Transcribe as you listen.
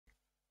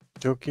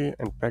Turkey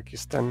and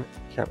Pakistan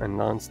have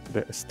announced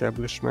the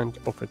establishment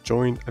of a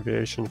joint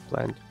aviation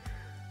plant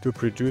to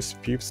produce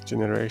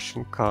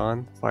fifth-generation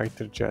KAAN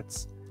fighter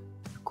jets.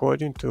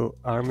 According to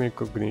Army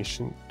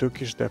Recognition,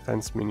 Turkish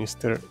Defense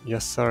Minister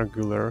Yasar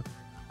Güler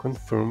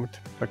confirmed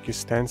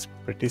Pakistan's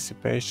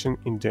participation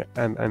in the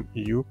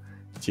MMEU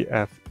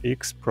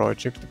TFX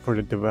project for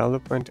the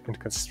development and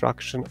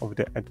construction of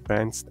the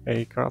advanced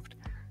aircraft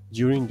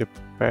during the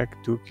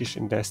PAC Turkish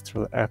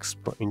Industrial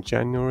Expo in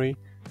January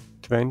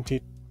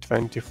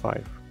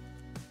 2025.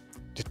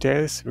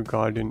 Details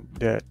regarding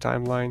the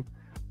timeline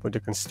for the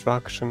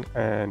construction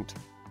and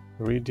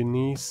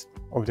readiness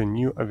of the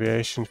new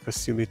aviation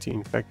facility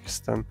in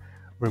Pakistan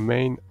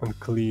remain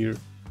unclear,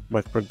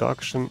 but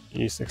production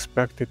is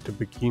expected to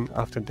begin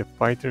after the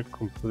fighter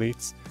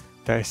completes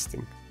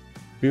testing.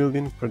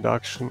 Building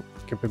production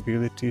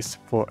capabilities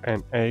for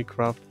an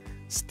aircraft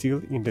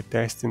still in the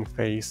testing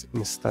phase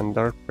is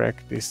standard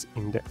practice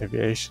in the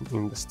aviation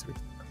industry.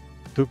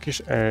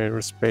 Turkish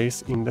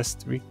aerospace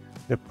industry,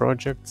 the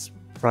project's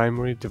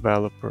primary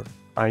developer,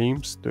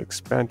 aims to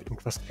expand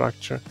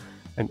infrastructure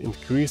and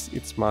increase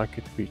its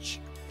market reach.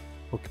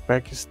 For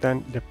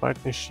Pakistan, the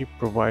partnership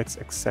provides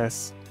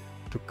access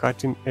to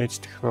cutting-edge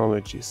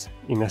technologies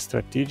in a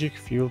strategic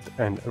field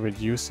and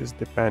reduces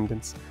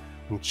dependence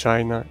on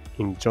China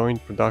in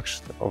joint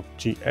production of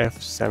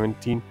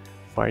F-17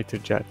 fighter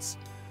jets.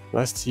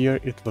 Last year,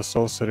 it was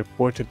also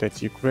reported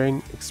that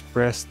Ukraine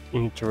expressed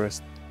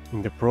interest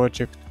in the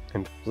project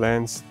and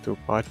plans to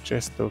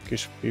purchase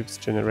Turkish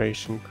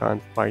 5th-generation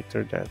KAAN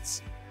fighter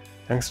jets.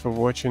 Thanks for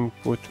watching,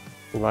 put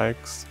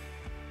likes,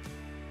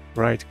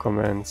 write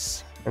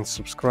comments, and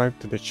subscribe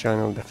to the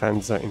channel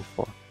Defensa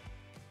Info.